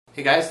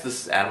Hey guys,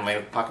 this is Adam Lane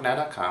of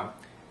Pocketnow.com,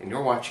 and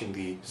you're watching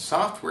the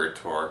software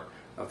tour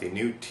of the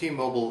new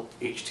T-Mobile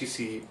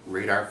HTC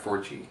Radar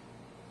 4G.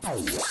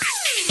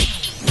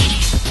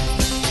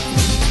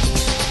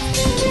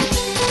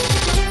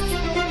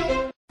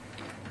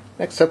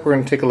 Next up, we're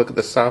going to take a look at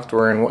the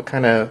software and what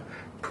kind of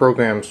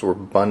programs were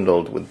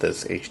bundled with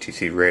this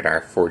HTC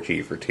Radar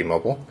 4G for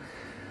T-Mobile.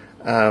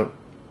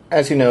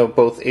 As you know,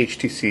 both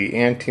HTC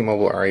and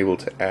T-Mobile are able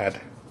to add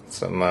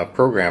some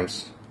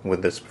programs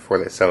with this before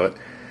they sell it.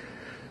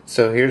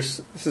 So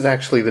this is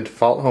actually the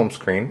default home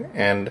screen,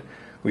 and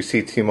we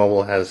see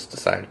T-Mobile has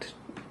decided to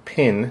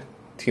pin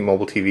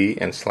T-Mobile TV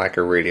and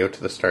Slacker Radio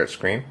to the start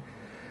screen.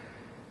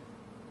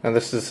 Now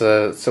this is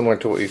similar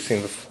to what you've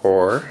seen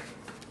before,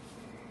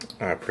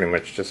 pretty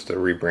much just a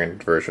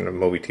rebranded version of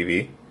Mobi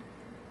TV.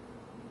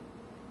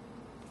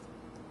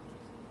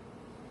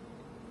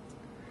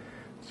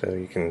 So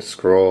you can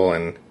scroll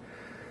and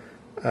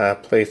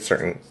play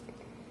certain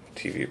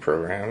TV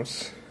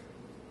programs.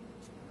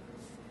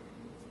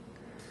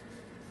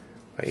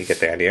 But you get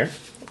the idea.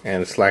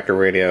 And Slacker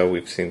Radio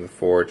we've seen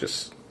before,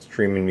 just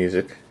streaming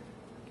music.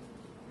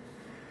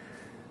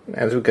 And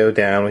as we go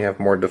down, we have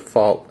more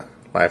default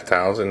live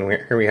tiles, and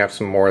here we have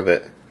some more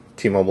that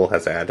T-Mobile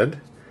has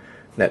added.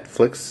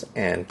 Netflix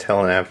and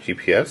Telenav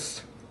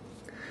GPS.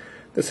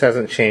 This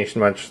hasn't changed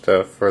much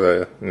though for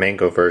the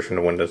Mango version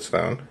of Windows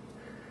Phone.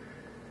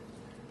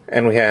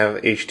 And we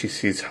have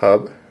HTC's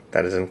Hub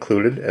that is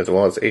included, as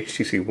well as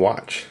HTC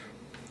Watch.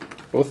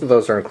 Both of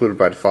those are included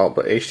by default,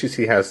 but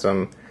HTC has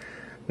some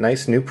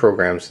nice new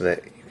programs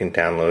that you can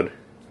download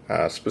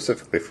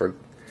specifically for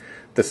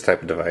this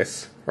type of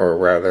device, or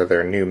rather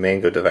their new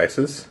Mango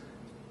devices.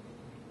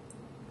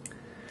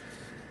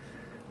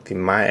 The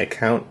My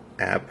Account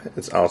app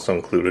is also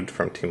included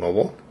from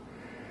T-Mobile.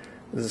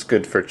 This is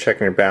good for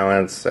checking your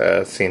balance,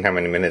 seeing how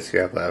many minutes you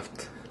have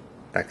left,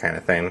 that kind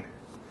of thing.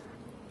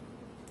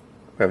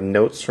 We have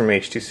Notes from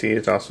HTC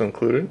is also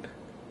included.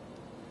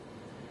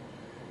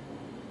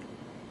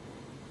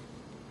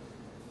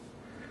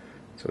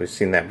 So we've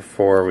seen that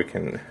before. We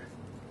can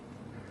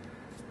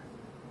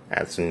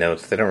add some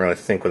notes. They don't really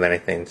sync with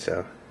anything,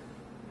 so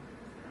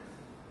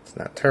it's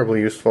not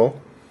terribly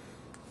useful.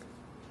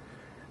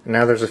 And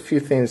now there's a few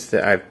things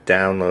that I've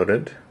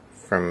downloaded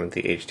from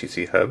the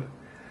HTC Hub.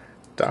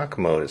 Dock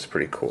mode is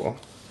pretty cool.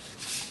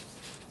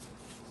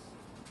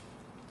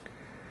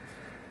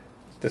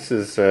 This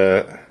is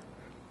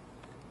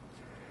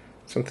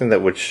something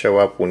that would show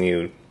up when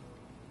you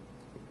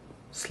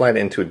slide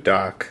into a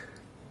dock,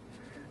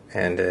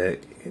 and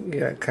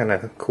you got kind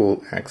of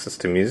cool access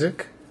to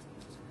music.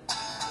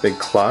 Big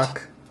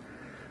clock,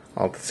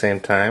 all at the same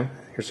time.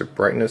 Here's the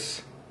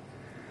brightness.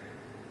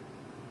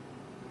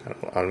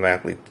 That'll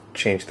automatically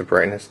change the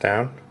brightness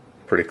down.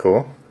 Pretty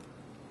cool.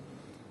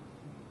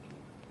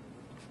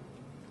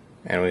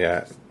 And we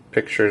got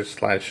pictures,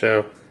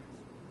 slideshow.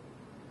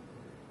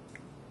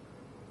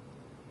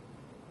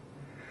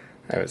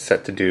 I have it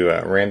set to do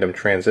random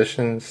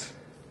transitions,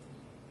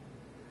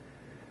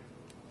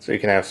 so you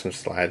can have some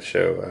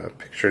slideshow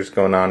pictures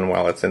going on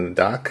while it's in the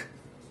dock.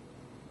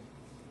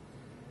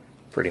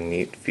 Pretty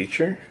neat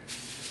feature.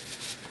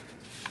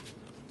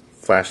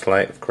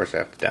 Flashlight, of course I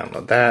have to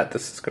download that.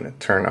 This is going to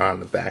turn on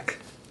the back.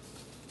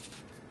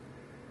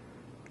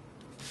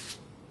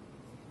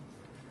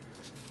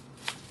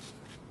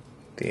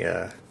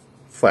 The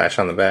flash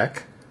on the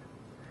back.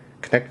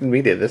 Connected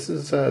media, this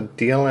is a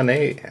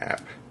DLNA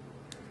app.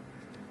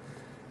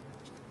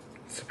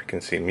 So we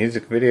can see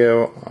music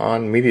video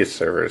on media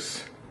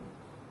servers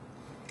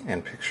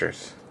and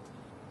pictures.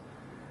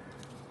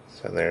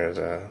 So there's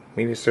a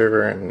media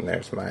server, and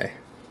there's my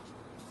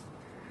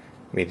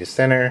media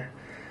center,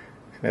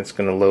 and it's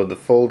going to load the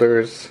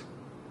folders.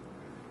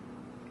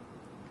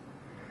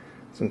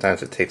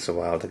 Sometimes it takes a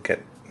while to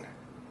get.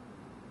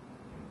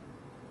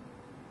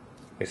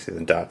 You see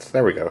the dots.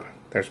 There we go.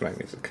 There's my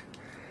music.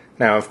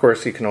 Now, of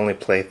course, you can only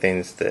play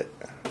things that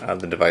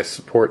the device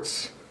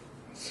supports.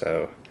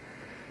 So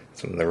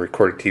some of the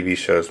recorded TV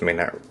shows may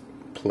not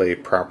play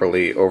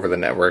properly over the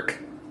network.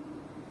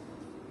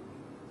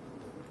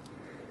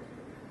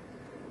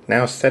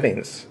 Now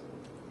settings.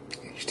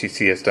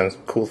 HTC has done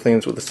some cool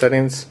things with the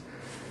settings.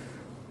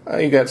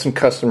 You got some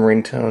custom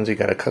ringtones. You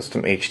got a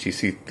custom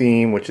HTC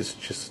theme, which is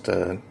just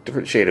a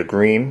different shade of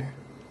green.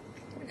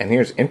 And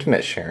here's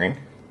internet sharing.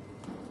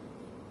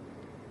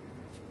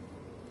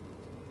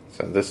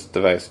 So this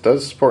device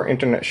does support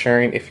internet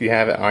sharing if you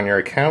have it on your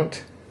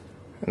account.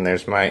 And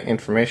there's my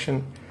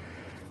information.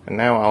 And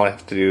now all I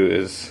have to do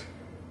is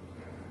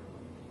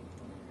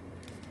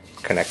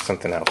connect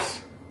something else.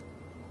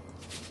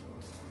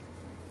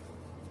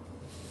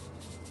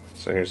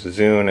 So here's the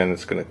Zune, and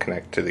it's going to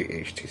connect to the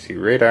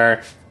HTC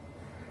Radar.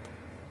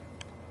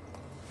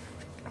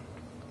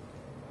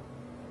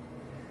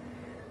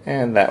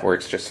 And that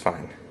works just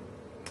fine.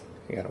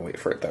 You gotta wait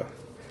for it though.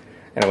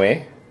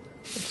 Anyway,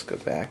 let's go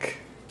back.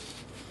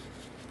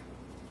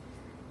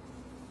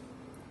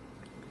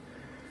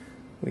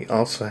 We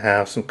also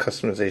have some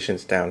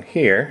customizations down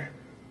here.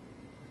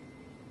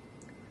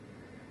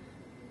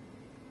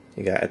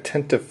 You got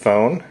attentive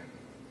phone.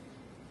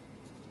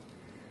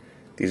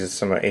 These are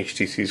some of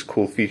HTC's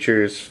cool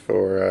features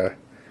for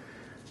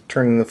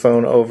turning the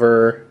phone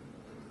over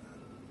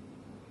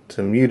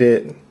to mute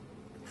it,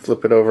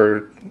 flip it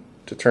over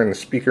to turn the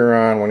speaker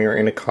on when you're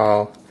in a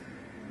call,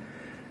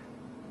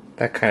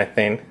 that kind of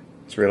thing.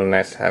 It's really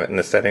nice to have it in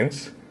the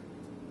settings.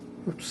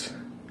 Oops.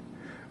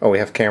 Oh, we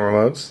have camera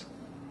modes,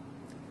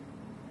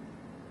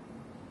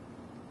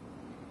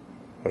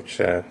 which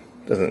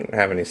doesn't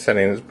have any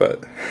settings,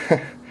 but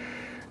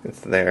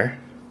it's there.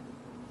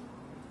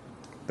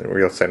 The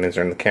real settings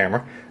are in the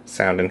camera.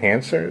 Sound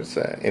enhancers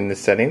in the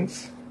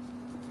settings,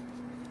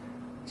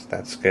 so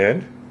that's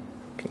good. You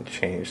can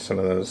change some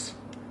of those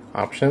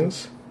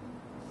options.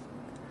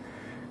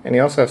 And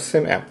you also have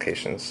SIM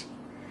applications.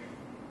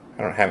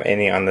 I don't have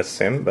any on the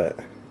SIM, but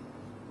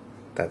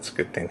that's a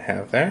good thing to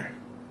have there.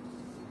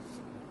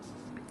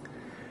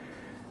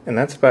 And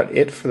that's about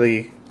it for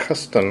the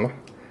custom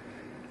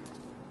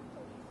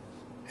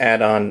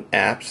add-on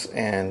apps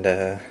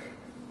and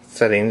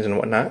settings and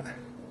whatnot.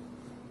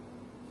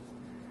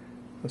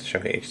 Let's show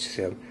you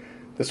HTC Hub.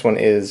 This one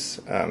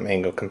is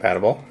Mango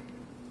compatible.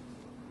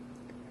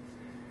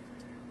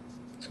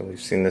 So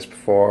we've seen this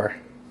before.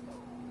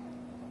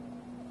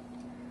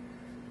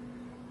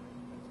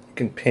 You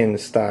can pin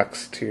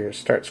stocks to your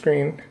start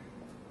screen.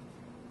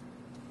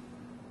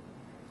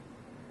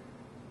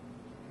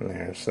 And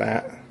there's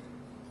that.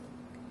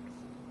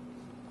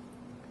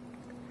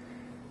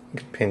 You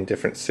can pin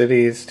different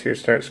cities to your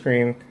start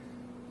screen.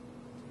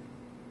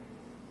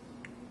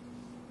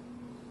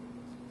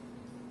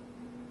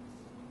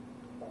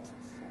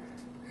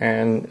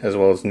 And as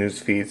well as news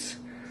feeds.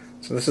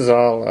 So this is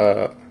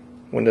all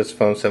Windows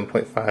Phone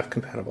 7.5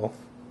 compatible.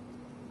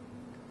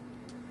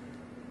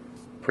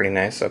 Pretty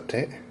nice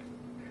update.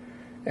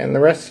 And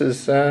the rest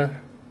is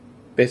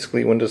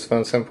basically Windows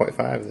Phone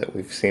 7.5 that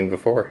we've seen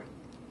before.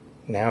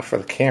 Now for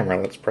the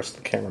camera, let's press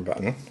the camera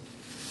button.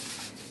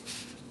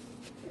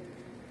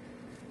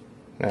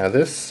 Now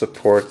this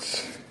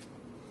supports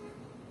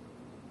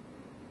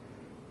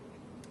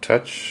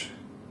touch.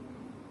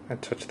 I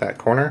touch that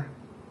corner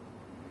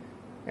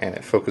and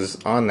it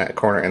focuses on that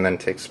corner and then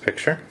takes a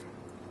picture.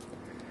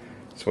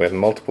 So we have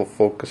multiple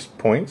focus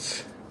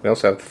points. We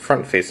also have the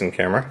front facing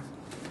camera,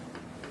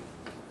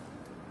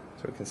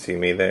 so we can see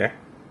me there.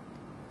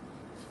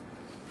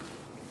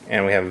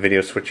 And we have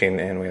video switching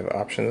and we have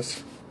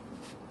options.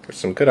 There's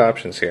some good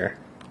options here.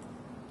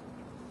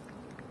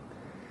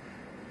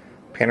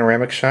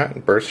 Panoramic shot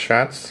and burst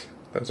shots,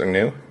 those are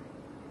new.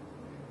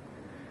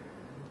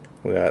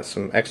 We got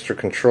some extra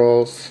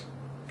controls,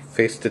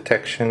 face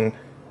detection,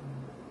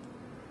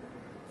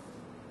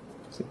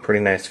 some pretty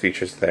nice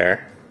features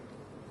there.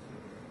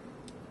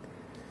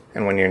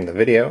 And when you're in the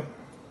video,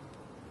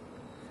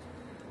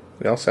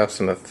 we also have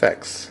some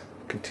effects.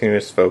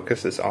 Continuous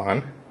focus is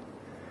on.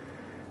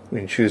 We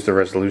can choose the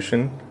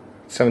resolution,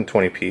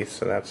 720p,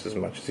 so that's as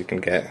much as you can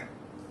get.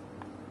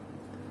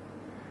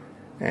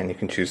 And you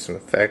can choose some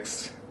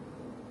effects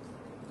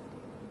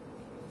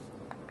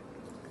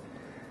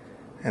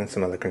and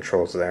some other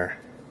controls there.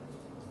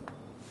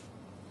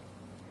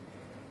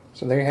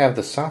 So there you have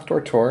the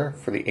software tour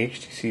for the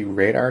HTC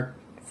Radar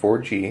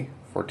 4G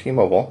for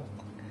T-Mobile.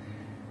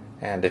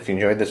 And if you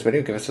enjoyed this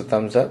video, give us a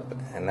thumbs up,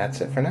 and that's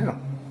it for now.